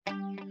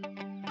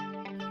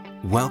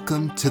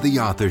Welcome to The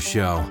Author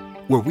Show,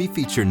 where we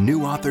feature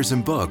new authors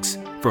and books,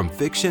 from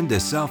fiction to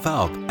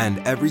self-help and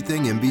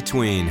everything in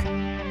between.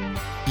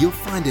 You'll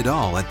find it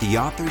all at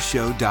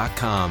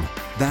theauthorshow.com.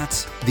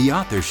 That's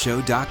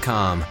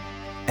theauthorshow.com.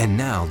 And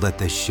now let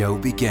the show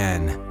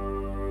begin.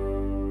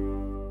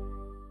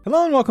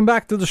 Hello and welcome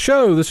back to the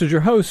show. This is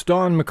your host,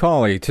 Don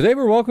McCauley. Today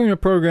we're welcoming to the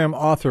program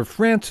author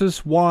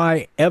Frances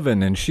Y.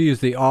 Evan, and she is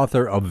the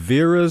author of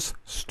Vera's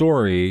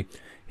story,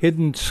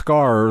 Hidden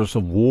Scars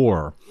of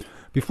War.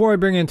 Before I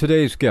bring in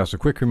today's guest, a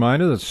quick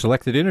reminder that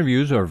selected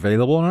interviews are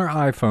available on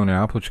our iPhone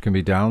app, which can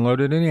be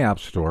downloaded in the App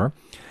Store,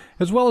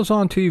 as well as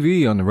on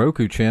TV on the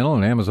Roku channel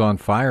and Amazon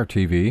Fire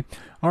TV.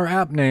 Our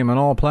app name on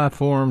all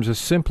platforms is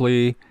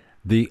simply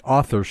The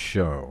Author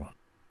Show.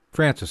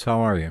 Frances,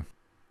 how are you?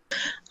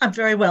 I'm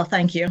very well,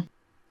 thank you.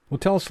 Well,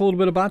 tell us a little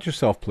bit about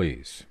yourself,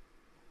 please.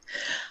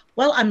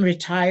 Well, I'm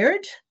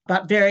retired,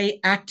 but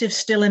very active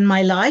still in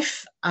my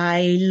life.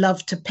 I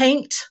love to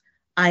paint.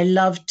 I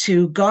love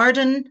to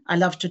garden. I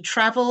love to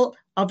travel.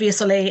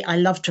 Obviously, I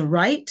love to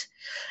write.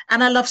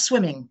 And I love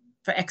swimming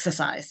for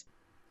exercise.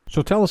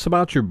 So tell us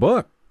about your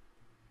book.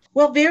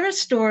 Well,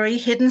 Vera's story,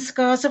 Hidden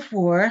Scars of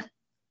War,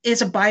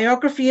 is a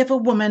biography of a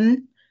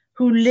woman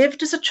who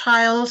lived as a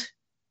child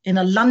in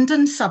a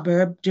London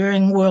suburb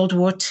during World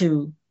War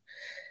II.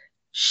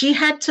 She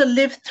had to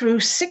live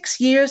through 6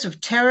 years of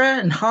terror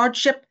and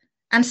hardship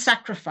and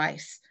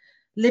sacrifice,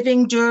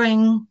 living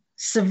during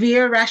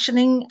severe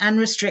rationing and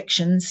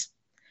restrictions.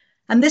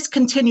 And this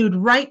continued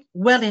right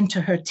well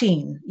into her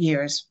teen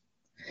years.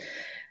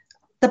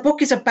 The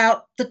book is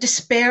about the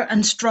despair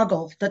and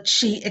struggle that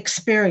she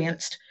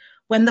experienced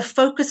when the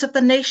focus of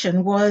the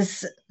nation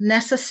was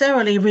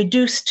necessarily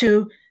reduced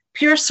to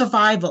pure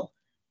survival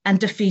and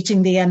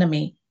defeating the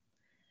enemy.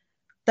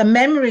 The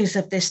memories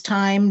of this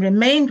time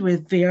remained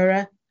with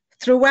Vera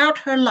throughout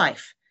her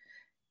life,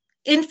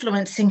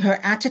 influencing her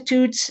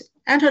attitudes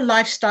and her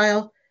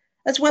lifestyle,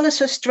 as well as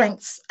her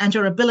strengths and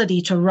her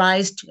ability to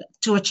rise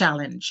to a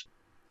challenge.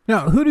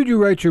 Now, who did you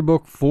write your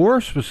book for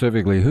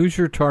specifically? Who's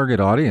your target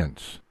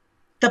audience?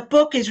 The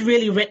book is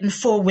really written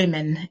for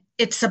women.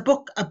 It's a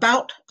book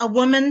about a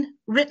woman,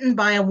 written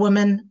by a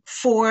woman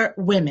for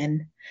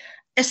women,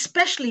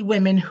 especially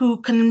women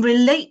who can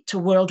relate to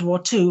World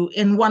War II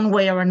in one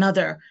way or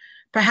another.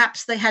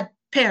 Perhaps they had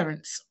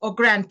parents or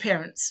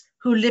grandparents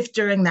who lived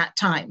during that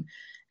time.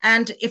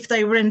 And if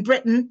they were in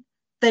Britain,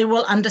 they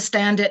will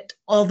understand it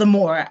all the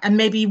more and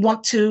maybe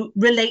want to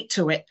relate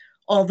to it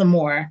all the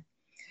more.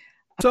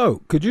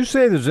 So, could you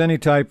say there's any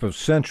type of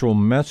central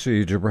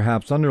message or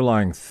perhaps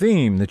underlying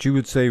theme that you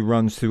would say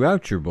runs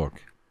throughout your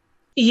book?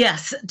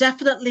 Yes,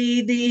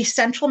 definitely the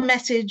central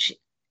message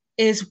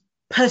is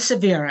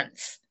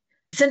perseverance.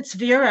 Since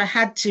Vera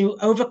had to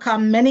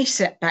overcome many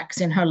setbacks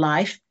in her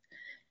life,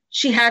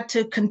 she had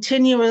to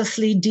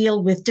continuously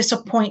deal with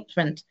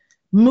disappointment,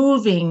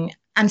 moving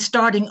and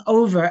starting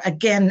over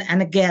again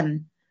and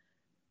again.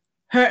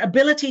 Her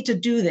ability to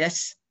do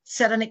this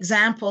set an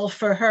example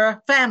for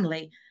her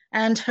family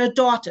and her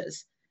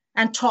daughters,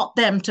 and taught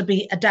them to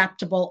be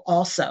adaptable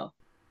also.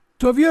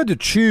 So if you had to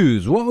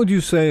choose, what would you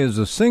say is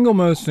the single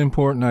most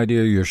important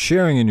idea you're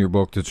sharing in your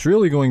book that's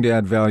really going to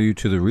add value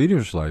to the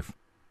reader's life?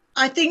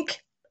 I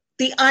think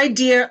the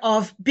idea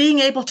of being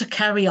able to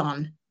carry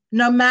on,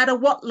 no matter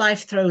what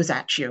life throws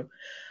at you.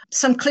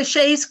 Some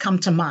cliches come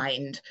to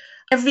mind.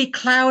 Every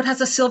cloud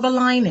has a silver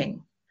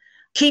lining.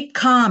 Keep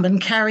calm and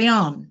carry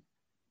on.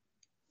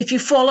 If you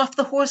fall off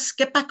the horse,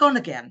 get back on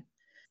again.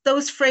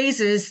 Those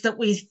phrases that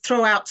we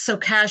throw out so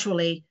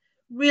casually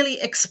really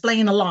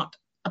explain a lot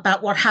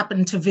about what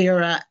happened to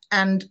Vera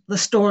and the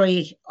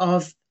story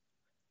of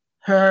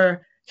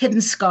her hidden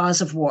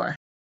scars of war.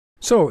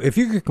 So, if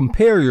you could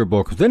compare your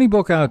book with any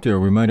book out there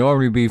we might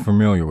already be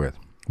familiar with,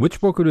 which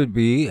book would it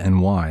be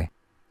and why?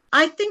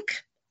 I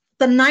think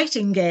The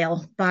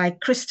Nightingale by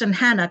Kristen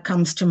Hanna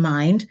comes to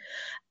mind.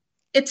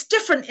 It's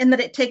different in that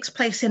it takes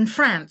place in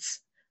France,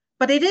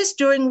 but it is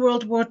during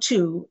World War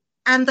II.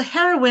 And the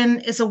heroine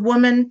is a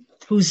woman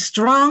who's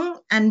strong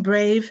and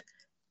brave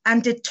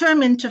and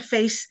determined to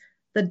face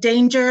the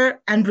danger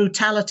and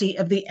brutality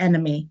of the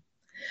enemy.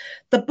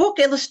 The book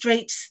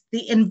illustrates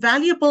the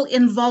invaluable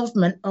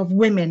involvement of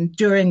women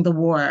during the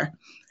war.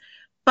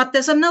 But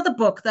there's another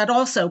book that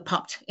also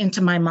popped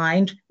into my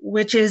mind,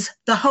 which is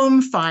The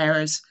Home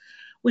Fires,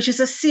 which is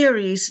a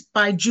series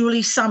by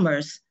Julie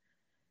Summers.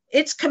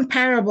 It's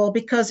comparable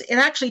because it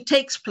actually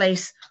takes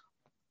place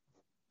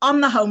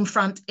on the home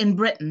front in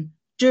Britain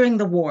during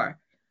the war.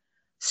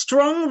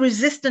 Strong,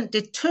 resistant,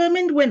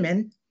 determined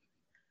women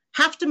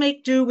have to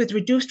make do with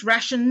reduced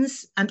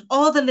rations and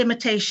all the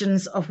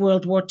limitations of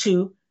World War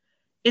II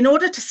in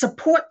order to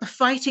support the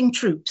fighting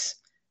troops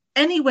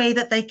any way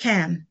that they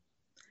can.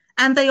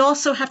 And they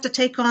also have to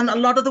take on a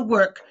lot of the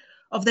work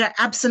of their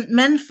absent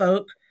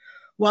menfolk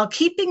while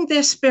keeping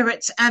their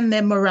spirits and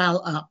their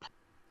morale up.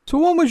 So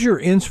what was your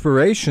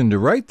inspiration to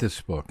write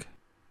this book?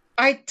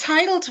 I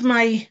titled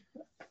my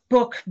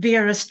book,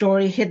 Vera's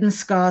story, Hidden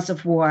Scars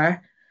of War,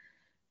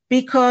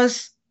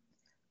 because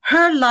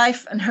Her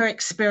life and her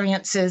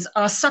experiences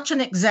are such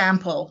an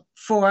example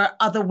for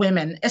other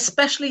women,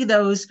 especially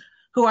those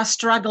who are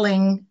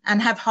struggling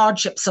and have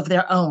hardships of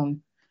their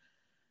own.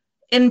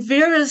 In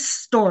Vera's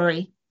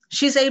story,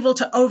 she's able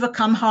to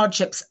overcome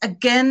hardships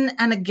again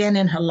and again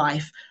in her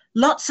life,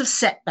 lots of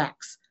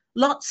setbacks,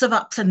 lots of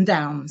ups and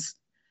downs.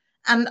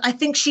 And I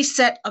think she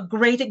set a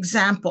great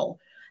example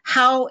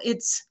how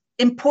it's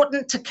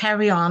important to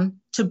carry on,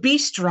 to be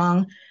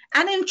strong,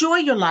 and enjoy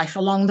your life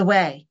along the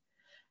way.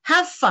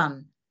 Have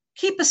fun,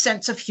 keep a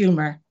sense of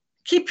humor,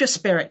 keep your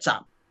spirits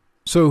up.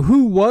 So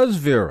who was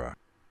Vera?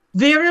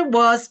 Vera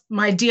was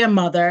my dear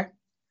mother.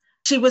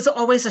 She was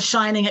always a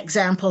shining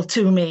example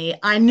to me.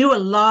 I knew a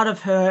lot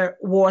of her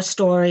war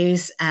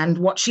stories and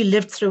what she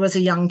lived through as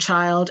a young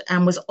child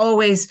and was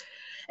always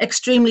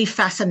extremely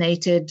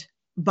fascinated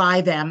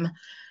by them.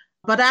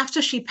 But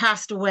after she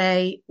passed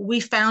away, we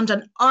found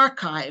an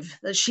archive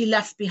that she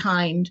left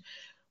behind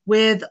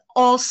with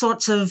all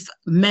sorts of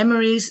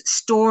memories,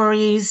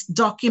 stories,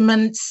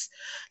 documents,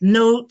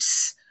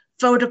 notes,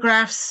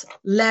 photographs,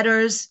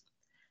 letters.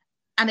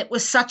 And it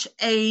was such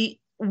a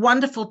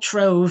wonderful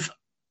trove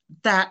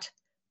that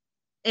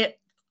it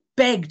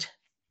begged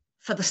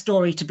for the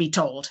story to be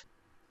told.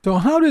 So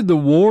how did the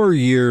war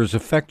years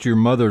affect your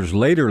mother's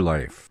later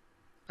life?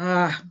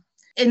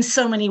 In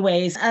so many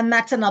ways. And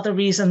that's another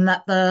reason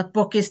that the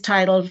book is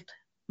titled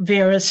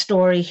Vera's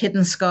Story,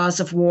 Hidden Scars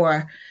of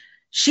War.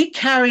 She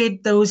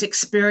carried those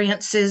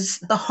experiences,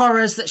 the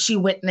horrors that she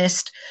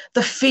witnessed,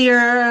 the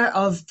fear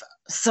of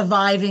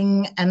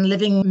surviving and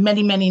living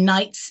many, many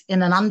nights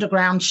in an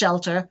underground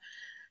shelter.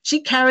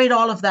 She carried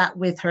all of that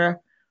with her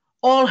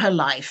all her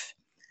life.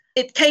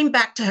 It came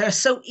back to her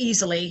so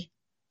easily.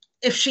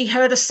 If she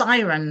heard a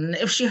siren,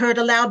 if she heard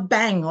a loud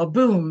bang or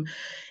boom,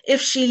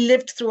 if she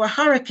lived through a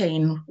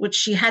hurricane, which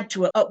she had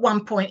to at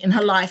one point in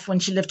her life when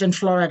she lived in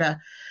Florida,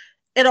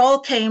 it all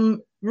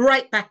came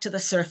right back to the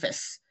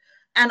surface.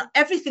 And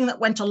everything that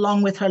went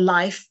along with her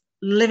life,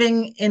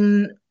 living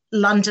in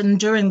London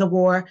during the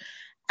war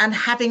and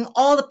having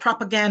all the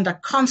propaganda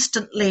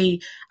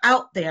constantly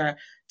out there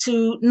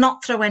to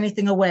not throw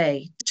anything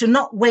away, to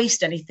not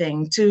waste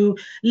anything, to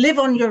live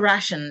on your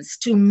rations,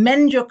 to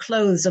mend your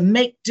clothes and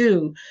make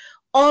do,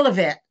 all of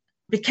it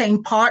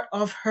became part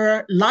of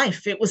her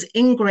life. It was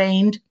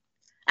ingrained,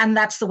 and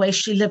that's the way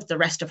she lived the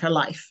rest of her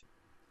life.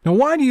 Now,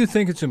 why do you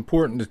think it's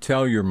important to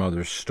tell your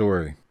mother's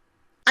story?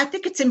 I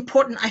think it's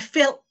important. I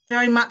felt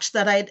very much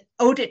that I'd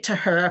owed it to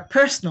her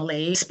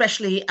personally,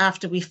 especially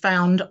after we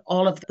found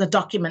all of the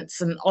documents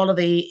and all of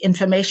the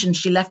information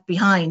she left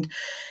behind.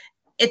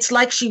 It's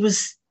like she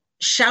was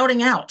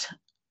shouting out,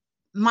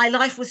 my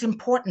life was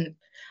important.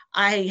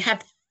 I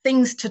have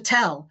things to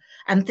tell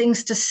and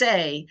things to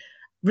say.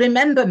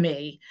 Remember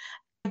me.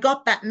 I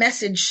got that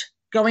message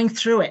going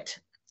through it.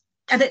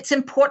 And it's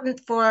important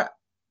for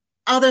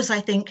others, I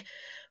think,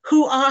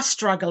 who are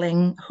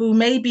struggling, who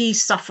may be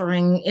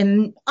suffering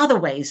in other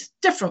ways,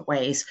 different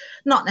ways,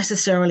 not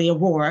necessarily a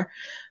war,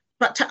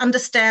 but to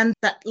understand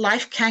that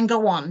life can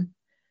go on,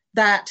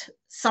 that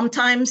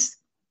sometimes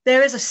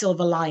there is a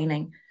silver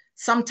lining.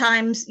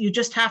 Sometimes you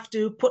just have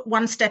to put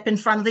one step in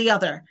front of the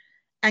other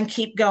and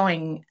keep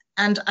going.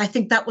 And I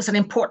think that was an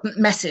important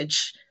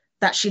message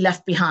that she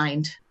left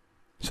behind.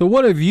 So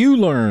what have you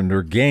learned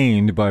or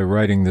gained by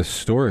writing this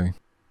story?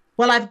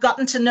 Well, I've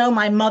gotten to know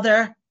my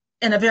mother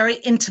in a very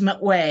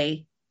intimate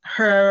way,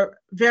 her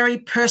very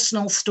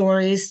personal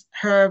stories,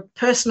 her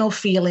personal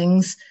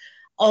feelings.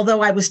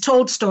 Although I was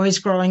told stories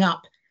growing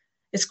up,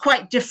 it's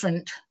quite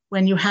different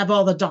when you have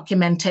all the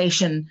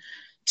documentation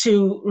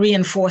to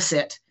reinforce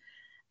it.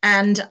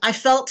 And I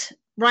felt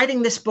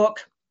writing this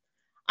book,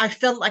 I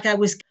felt like I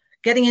was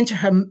getting into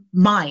her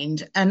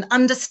mind and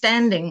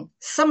understanding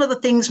some of the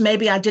things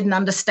maybe I didn't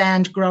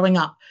understand growing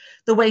up,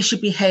 the way she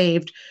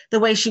behaved, the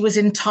way she was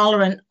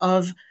intolerant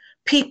of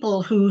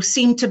people who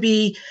seemed to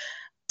be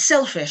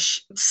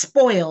selfish,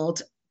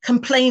 spoiled,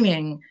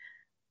 complaining.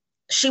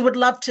 She would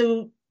love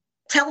to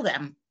tell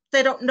them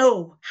they don't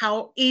know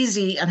how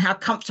easy and how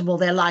comfortable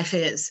their life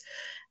is.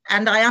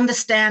 And I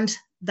understand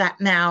that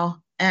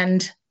now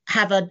and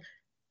have a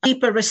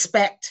deeper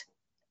respect,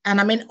 and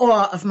I'm in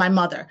awe of my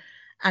mother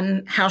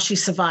and how she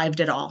survived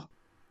it all.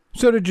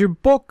 So did your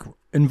book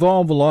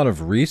involve a lot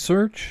of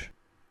research?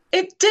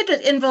 It did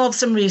involve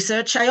some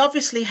research. I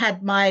obviously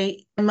had my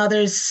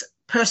mother's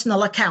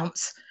personal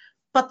accounts,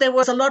 but there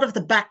was a lot of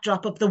the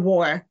backdrop of the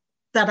war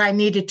that I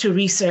needed to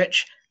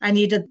research. I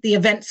needed the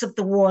events of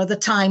the war, the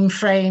time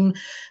frame,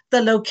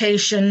 the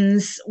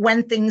locations,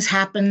 when things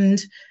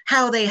happened,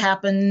 how they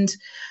happened,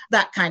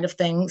 that kind of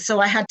thing.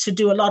 So I had to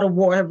do a lot of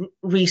war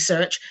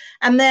research.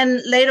 And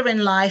then later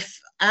in life,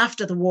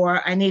 after the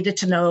war, I needed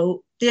to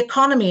know the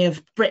economy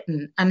of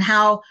Britain and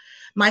how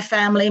my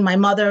family, my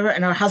mother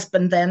and her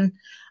husband then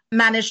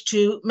managed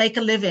to make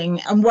a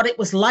living and what it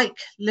was like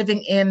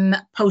living in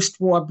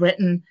post-war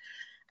Britain.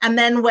 And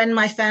then when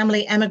my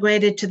family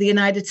emigrated to the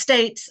United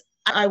States,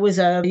 I was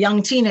a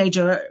young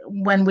teenager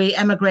when we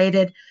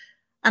emigrated,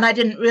 and I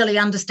didn't really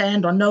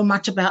understand or know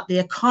much about the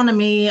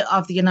economy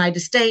of the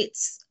United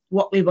States,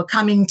 what we were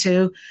coming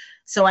to.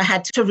 So I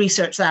had to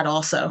research that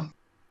also.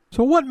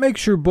 So what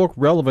makes your book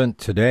relevant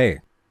today?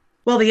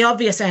 Well, the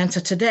obvious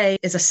answer today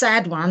is a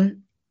sad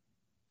one.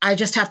 I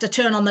just have to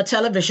turn on the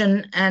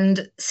television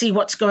and see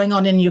what's going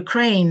on in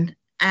Ukraine.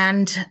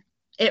 And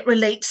it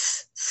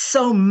relates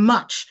so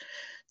much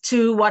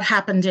to what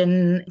happened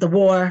in the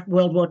war,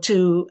 World War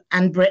II,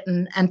 and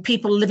Britain, and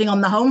people living on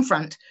the home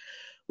front.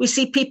 We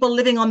see people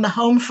living on the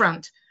home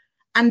front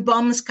and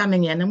bombs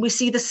coming in, and we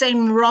see the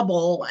same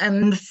rubble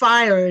and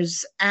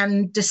fires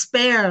and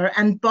despair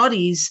and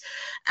bodies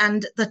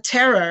and the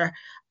terror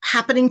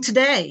happening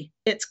today.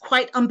 It's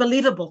quite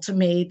unbelievable to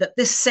me that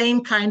this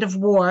same kind of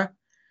war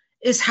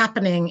is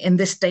happening in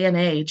this day and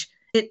age.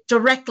 It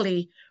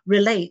directly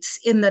relates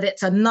in that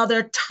it's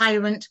another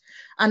tyrant,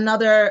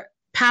 another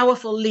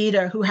powerful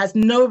leader who has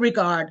no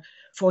regard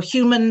for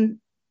human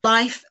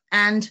life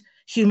and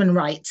human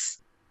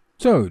rights.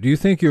 So, do you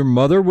think your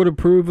mother would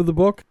approve of the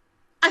book?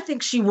 I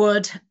think she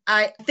would.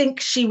 I think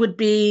she would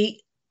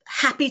be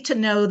happy to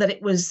know that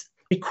it was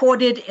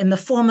recorded in the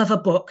form of a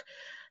book,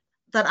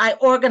 that I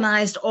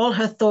organized all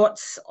her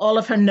thoughts, all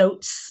of her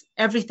notes,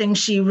 everything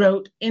she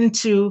wrote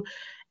into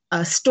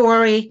a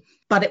story,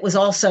 but it was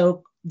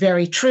also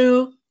very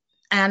true.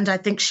 And I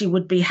think she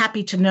would be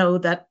happy to know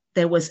that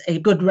there was a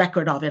good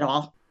record of it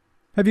all.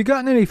 Have you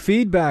gotten any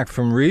feedback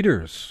from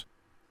readers?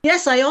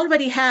 Yes, I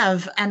already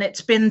have, and it's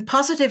been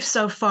positive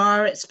so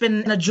far. It's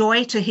been a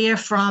joy to hear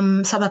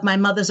from some of my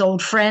mother's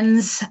old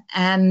friends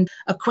and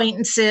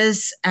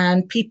acquaintances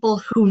and people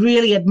who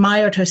really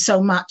admired her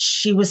so much.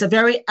 She was a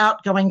very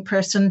outgoing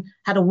person,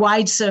 had a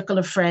wide circle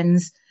of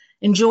friends,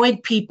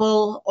 enjoyed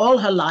people all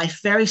her life,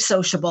 very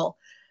sociable.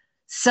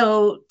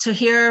 So to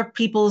hear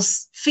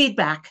people's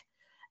feedback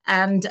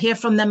and hear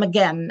from them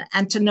again,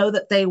 and to know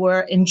that they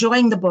were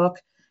enjoying the book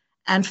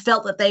and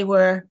felt that they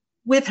were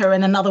with her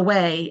in another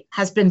way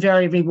has been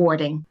very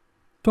rewarding.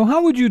 So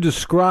how would you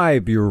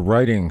describe your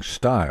writing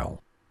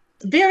style?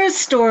 Vera's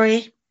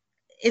story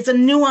is a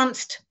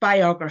nuanced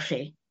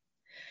biography.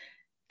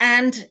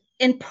 And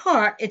in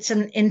part, it's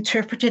an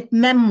interpreted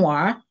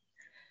memoir.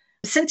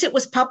 Since it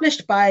was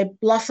published by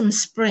Blossom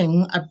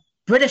Spring, a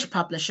British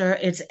publisher,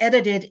 it's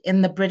edited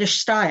in the British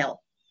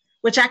style,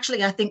 which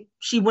actually I think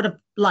she would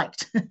have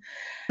liked.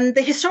 And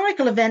the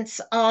historical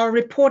events are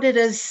reported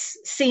as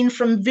seen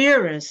from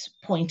Vera's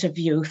point of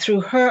view,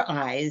 through her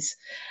eyes,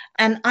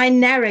 and I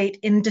narrate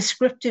in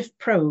descriptive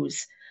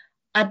prose.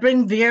 I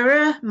bring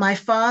Vera, my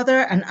father,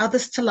 and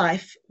others to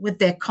life with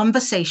their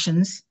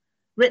conversations,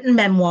 written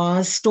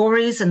memoirs,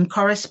 stories, and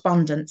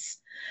correspondence,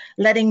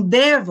 letting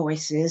their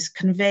voices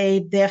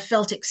convey their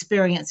felt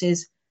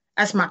experiences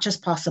as much as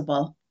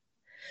possible.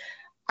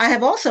 I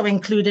have also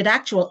included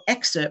actual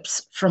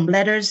excerpts from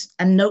letters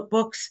and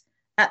notebooks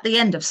at the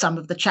end of some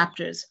of the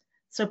chapters,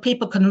 so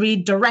people can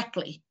read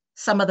directly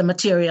some of the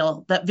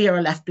material that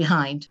Vera left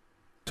behind.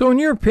 So in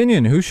your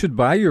opinion, who should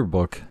buy your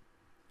book?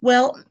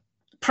 Well,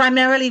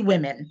 primarily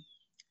women.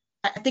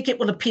 I think it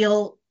will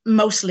appeal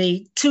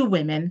mostly to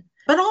women,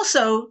 but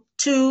also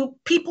to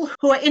people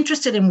who are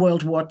interested in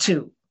World War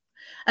II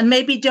and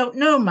maybe don't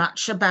know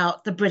much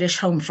about the British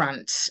home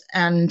front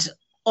and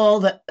all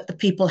that the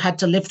people had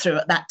to live through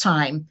at that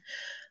time.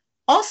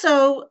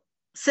 Also,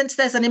 since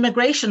there's an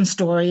immigration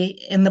story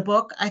in the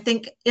book, I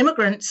think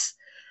immigrants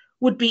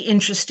would be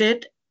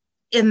interested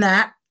in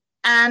that.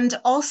 And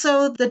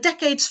also the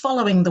decades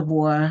following the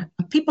war,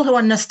 people who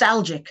are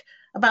nostalgic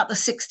about the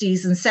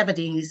 60s and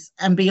 70s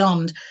and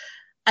beyond,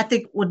 I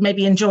think would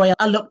maybe enjoy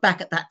a look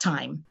back at that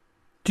time.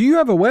 Do you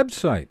have a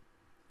website?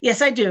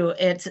 Yes, I do.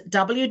 It's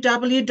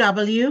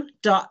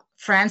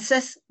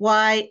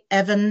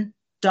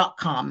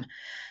www.francesyevan.com.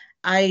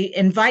 I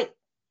invite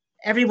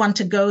everyone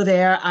to go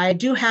there. I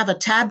do have a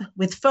tab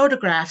with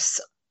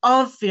photographs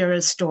of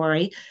Vera's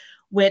story,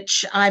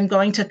 which I'm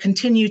going to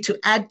continue to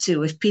add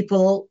to if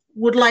people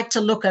would like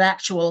to look at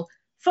actual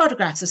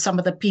photographs of some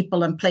of the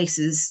people and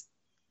places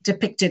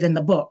depicted in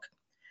the book.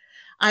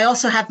 I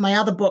also have my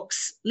other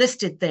books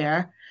listed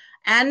there,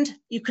 and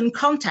you can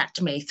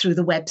contact me through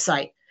the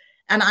website.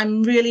 And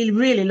I'm really,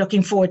 really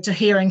looking forward to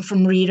hearing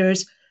from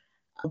readers,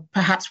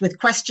 perhaps with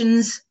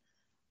questions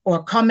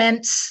or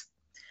comments.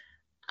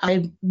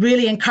 I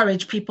really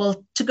encourage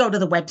people to go to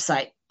the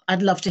website.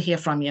 I'd love to hear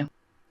from you.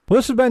 Well,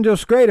 this has been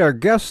just great. Our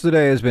guest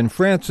today has been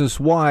Frances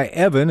Y.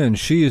 Evan, and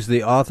she is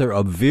the author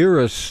of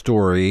Vera's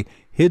story,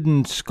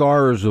 Hidden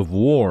Scars of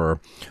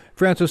War.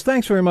 Frances,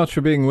 thanks very much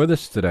for being with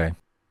us today.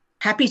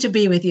 Happy to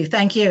be with you.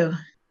 Thank you.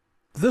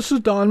 This is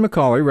Don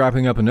McCauley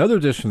wrapping up another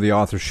edition of The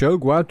Author Show.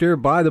 Go out there,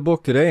 buy the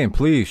book today, and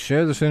please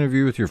share this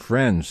interview with your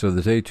friends so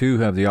that they too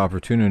have the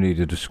opportunity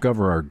to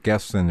discover our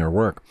guests and their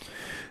work.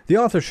 The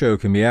Author Show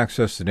can be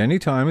accessed at any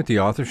time at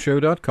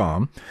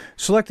theauthorshow.com.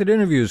 Selected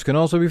interviews can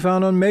also be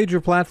found on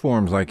major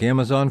platforms like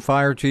Amazon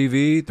Fire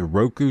TV, the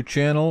Roku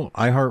channel,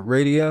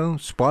 iHeartRadio,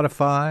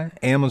 Spotify,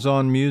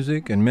 Amazon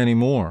Music, and many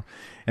more.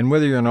 And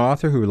whether you're an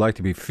author who would like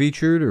to be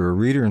featured or a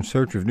reader in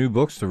search of new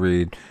books to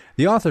read,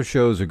 The Author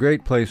Show is a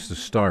great place to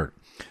start.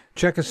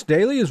 Check us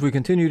daily as we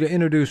continue to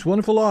introduce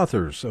wonderful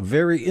authors of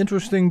very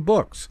interesting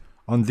books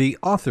on The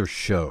Author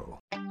Show.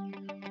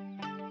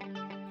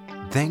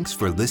 Thanks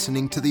for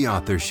listening to The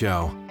Author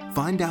Show.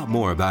 Find out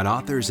more about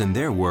authors and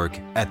their work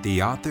at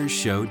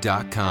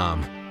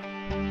theauthorshow.com.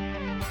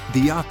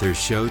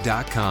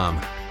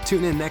 Theauthorshow.com.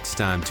 Tune in next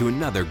time to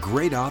another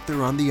great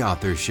author on The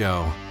Author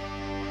Show.